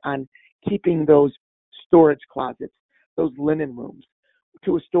trained on keeping those storage closets, those linen rooms,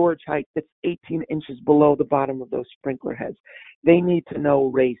 to a storage height that's 18 inches below the bottom of those sprinkler heads. They need to know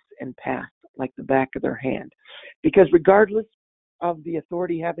race and path like the back of their hand. Because regardless of the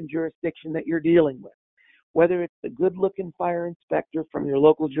authority having jurisdiction that you're dealing with, whether it's the good-looking fire inspector from your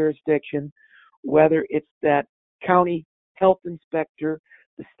local jurisdiction, whether it's that county health inspector,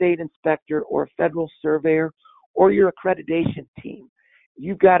 the state inspector, or a federal surveyor, or your accreditation team,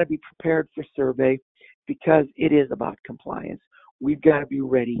 you've got to be prepared for survey, because it is about compliance. We've got to be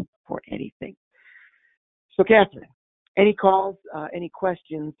ready for anything. So, Catherine, any calls, any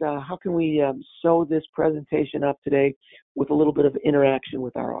questions? How can we sew this presentation up today with a little bit of interaction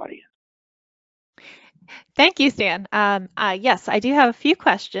with our audience? Thank you, Stan. Yes, I do have a few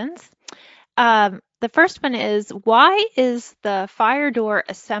questions. The first one is, why is the fire door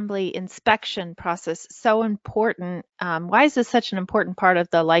assembly inspection process so important? Why is this such an important part of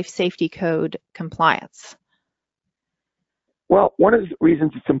the Life Safety Code compliance? Well, one of the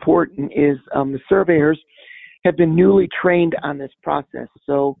reasons it's important is the surveyors have been newly trained on this process,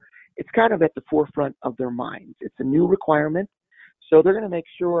 so it's kind of at the forefront of their minds. It's a new requirement, so they're going to make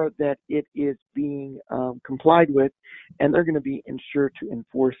sure that it is being complied with, and they're going to be ensured to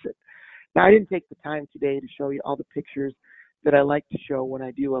enforce it. Now, I didn't take the time today to show you all the pictures that I like to show when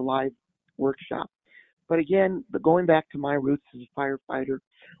I do a live workshop. But again, going back to my roots as a firefighter,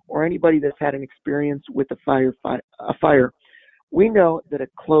 or anybody that's had an experience with a fire, we know that a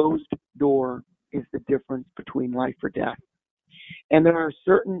closed door is the difference between life or death. And there are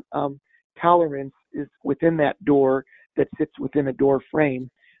certain tolerances within that door that sits within a door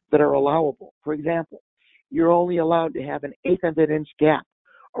frame that are allowable. For example, you're only allowed to have an 1/8 of an inch gap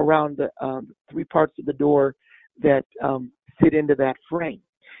around the 3 parts of the door that fit into that frame.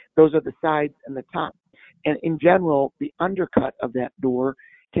 Those are the sides and the top. And in general, the undercut of that door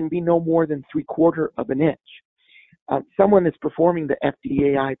can be no more than 3/4 of an inch. Someone that's performing the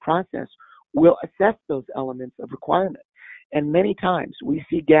FDAI process will assess those elements of requirement. And many times we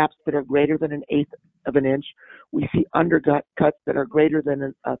see gaps that are greater than an eighth of an inch. We see undercut cuts that are greater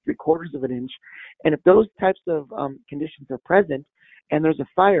than three quarters of an inch. And if those types of conditions are present and there's a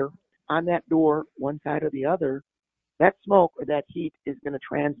fire on that door, one side or the other, that smoke or that heat is going to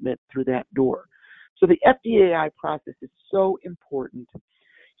transmit through that door. So the FDAI process is so important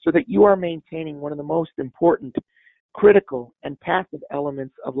so that you are maintaining one of the most important critical and passive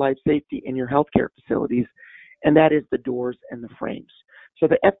elements of life safety in your healthcare facilities, and that is the doors and the frames. So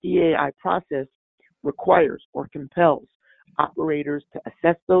the FDAI process requires or compels operators to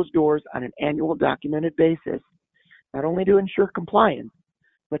assess those doors on an annual documented basis, not only to ensure compliance,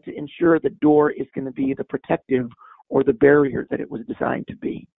 but to ensure the door is going to be the protective or the barrier that it was designed to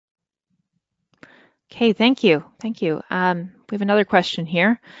be. Okay, thank you. Thank you. We have another question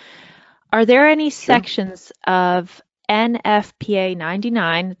here. Are there any sections of NFPA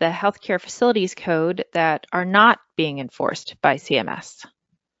 99, the Healthcare Facilities Code, that are not being enforced by CMS?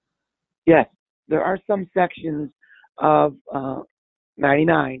 Yes, there are some sections of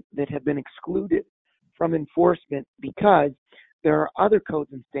 99 that have been excluded from enforcement because there are other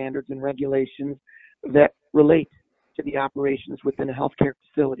codes and standards and regulations that relate to the operations within a healthcare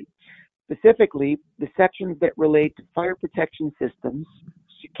facility. Specifically, the sections that relate to fire protection systems,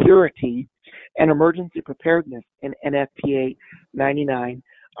 security, and emergency preparedness in NFPA 99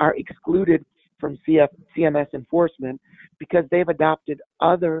 are excluded from CMS enforcement because they've adopted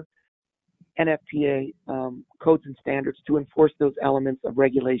other NFPA codes and standards to enforce those elements of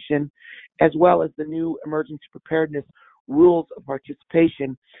regulation, as well as the new emergency preparedness rules of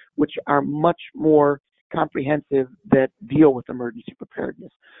participation, which are much more comprehensive that deal with emergency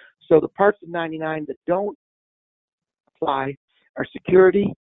preparedness. So the parts of 99 that don't apply are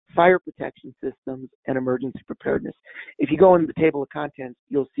security, fire protection systems, and emergency preparedness. If you go into the table of contents,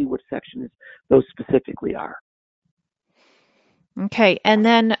 you'll see what sections those specifically are. Okay, and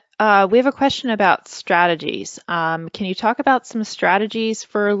then we have a question about strategies. Can you talk about some strategies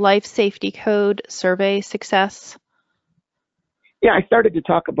for Life Safety Code survey success? Yeah, I started to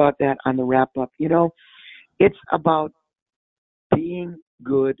talk about that on the wrap-up. You know, it's about being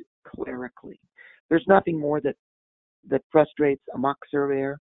good clerically. There's nothing more that frustrates a mock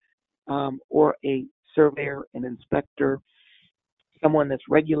surveyor or a surveyor, an inspector, someone that's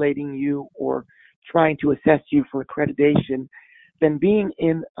regulating you or trying to assess you for accreditation than being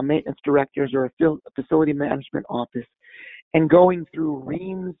in a maintenance director's or a facility management office and going through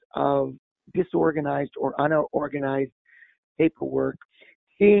reams of disorganized or unorganized paperwork,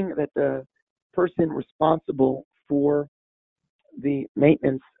 seeing that the person responsible for the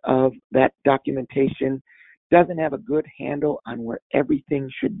maintenance of that documentation doesn't have a good handle on where everything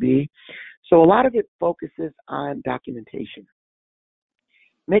should be. So a lot of it focuses on documentation,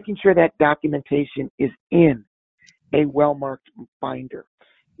 making sure that documentation is in a well-marked binder,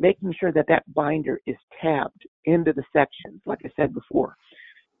 making sure that that binder is tabbed into the sections, like I said before,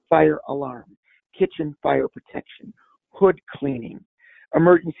 fire alarm, kitchen fire protection, hood cleaning,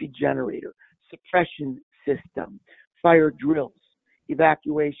 emergency generator, suppression system, fire drills,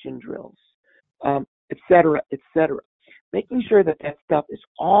 evacuation drills, et cetera, et cetera. Making sure that that stuff is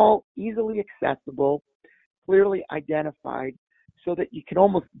all easily accessible, clearly identified, so that you can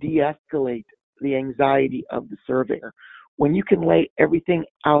almost de-escalate the anxiety of the surveyor. When you can lay everything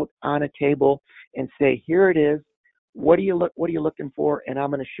out on a table and say, here it is, what are you looking for, and I'm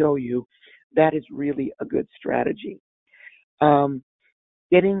going to show you, that is really a good strategy.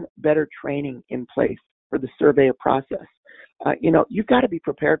 Getting better training in place for the surveyor process. You've got to be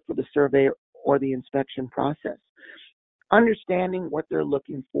prepared for the survey or the inspection process. Understanding what they're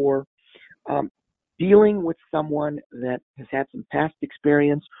looking for, dealing with someone that has had some past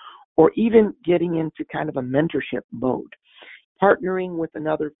experience, or even getting into kind of a mentorship mode, partnering with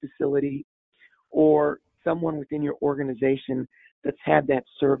another facility or someone within your organization that's had that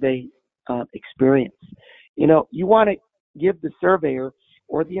survey experience. You want to give the surveyor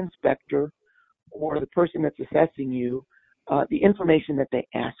or the inspector or the person that's assessing you the information that they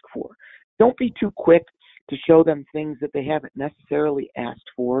ask for. Don't be too quick to show them things that they haven't necessarily asked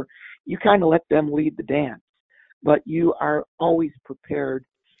for. You kind of let them lead the dance, but you are always prepared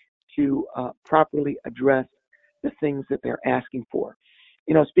to properly address the things that they're asking for.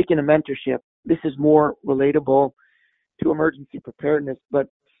 Speaking of mentorship, this is more relatable to emergency preparedness, but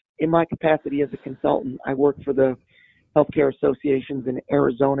in my capacity as a consultant, I work for the healthcare associations in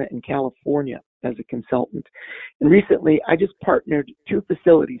Arizona and California as a consultant. And recently, I just partnered two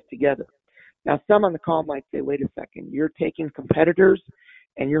facilities together. Now, some on the call might say, wait a second, you're taking competitors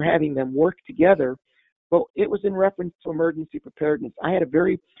and you're having them work together Well, it was in reference to emergency preparedness. I had a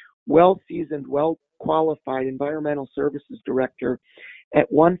very well-seasoned, well-qualified environmental services director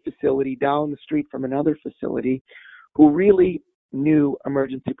at one facility down the street from another facility who really knew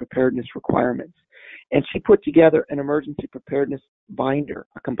emergency preparedness requirements. And she put together an emergency preparedness binder,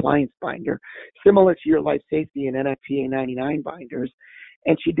 a compliance binder, similar to your life safety and NFPA 99 binders,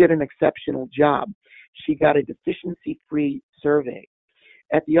 and she did an exceptional job. She got a deficiency-free survey.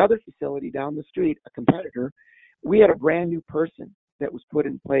 At the other facility down the street, a competitor, we had a brand new person that was put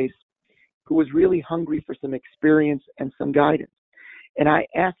in place who was really hungry for some experience and some guidance. And I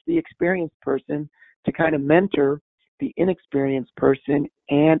asked the experienced person to kind of mentor the inexperienced person,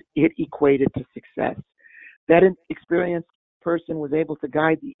 and it equated to success. That experienced person was able to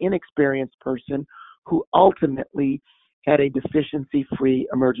guide the inexperienced person, who ultimately had a deficiency-free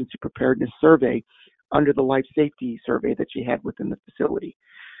emergency preparedness survey under the life safety survey that she had within the facility.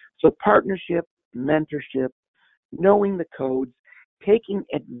 So partnership, mentorship, knowing the codes, taking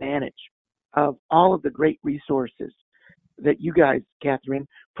advantage of all of the great resources that you guys, Catherine,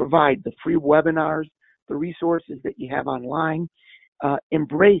 provide, the free webinars, the resources that you have online,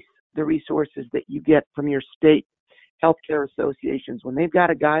 embrace the resources that you get from your state healthcare associations. When they've got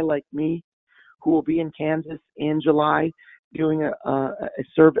a guy like me who will be in Kansas in July doing a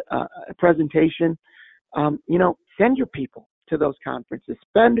presentation, send your people to those conferences.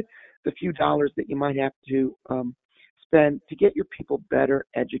 Spend the few dollars that you might have to spend to get your people better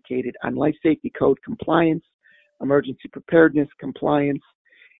educated on life safety code compliance, emergency preparedness compliance,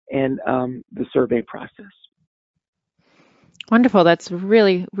 and the survey process. Wonderful. That's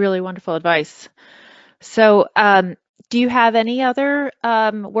really, really wonderful advice. So do you have any other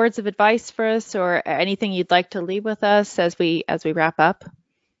words of advice for us, or anything you'd like to leave with us as we wrap up?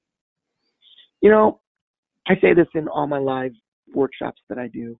 I say this in all my live workshops that I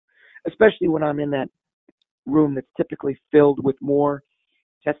do, especially when I'm in that room that's typically filled with more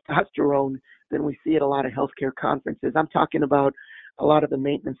testosterone than we see at a lot of healthcare conferences. I'm talking about a lot of the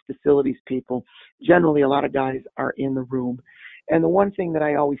maintenance facilities people. Generally, a lot of guys are in the room. And the one thing that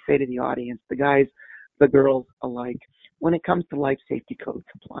I always say to the audience, the guys, the girls alike, when it comes to life safety code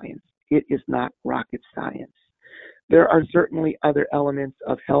compliance, it is not rocket science. There are certainly other elements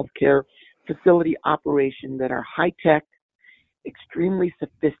of healthcare facility operation that are high-tech, extremely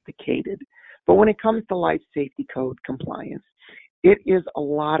sophisticated. But when it comes to life safety code compliance, it is a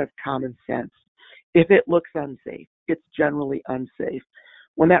lot of common sense. If it looks unsafe, it's generally unsafe.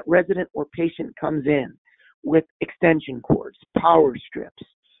 When that resident or patient comes in with extension cords, power strips,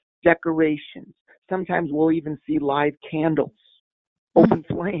 decorations, sometimes we'll even see live candles, open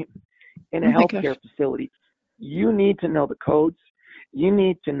flame in a healthcare facility. You need to know the codes. You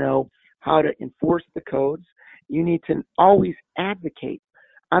need to know how to enforce the codes. You need to always advocate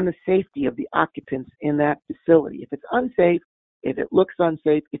on the safety of the occupants in that facility. If it's unsafe, if it looks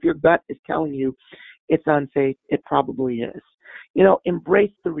unsafe, if your gut is telling you it's unsafe, it probably is.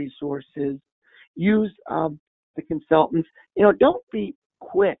 Embrace the resources, use the consultants. Don't be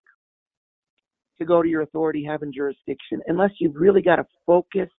quick to go to your authority having jurisdiction unless you've really got a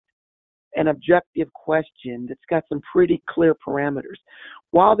focused and objective question that's got some pretty clear parameters.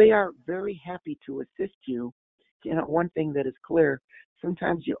 While they are very happy to assist you, one thing that is clear,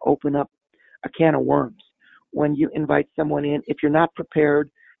 sometimes you open up a can of worms when you invite someone in if you're not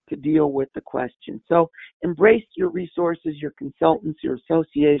prepared to deal with the question. So embrace your resources, your consultants, your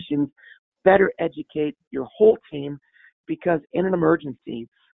associations, better educate your whole team, because in an emergency,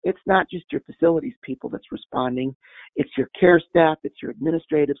 it's not just your facilities people that's responding. It's your care staff, it's your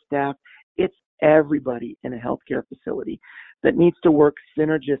administrative staff, it's everybody in a healthcare facility that needs to work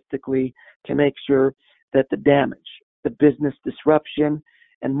synergistically to make sure that the damage, the business disruption,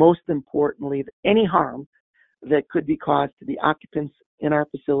 and most importantly, any harm that could be caused to the occupants in our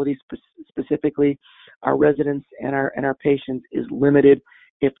facilities, specifically our residents and our patients, is limited,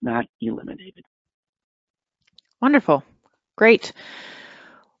 if not eliminated. Wonderful. Great.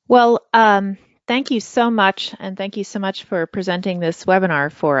 Well, thank you so much, and thank you so much for presenting this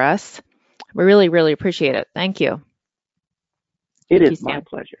webinar for us. We really, really appreciate it. Thank you. It is my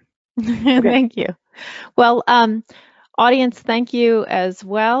pleasure. Okay. Thank you. Well, audience, thank you as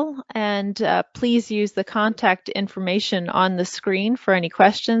well. And please use the contact information on the screen for any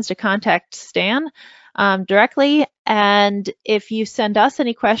questions to contact Stan directly. And if you send us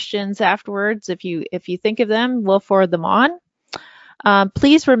any questions afterwards, if you think of them, we'll forward them on.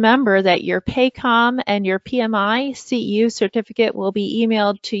 Please remember that your PACOM and your PMI CEU certificate will be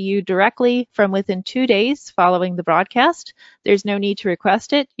emailed to you directly from within 2 days following the broadcast. There's no need to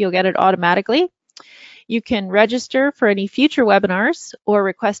request it. You'll get it automatically. You can register for any future webinars or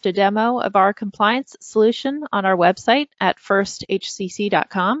request a demo of our compliance solution on our website at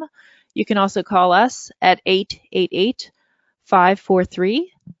firsthcc.com. You can also call us at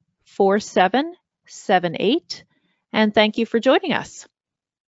 888-543-4778. And thank you for joining us.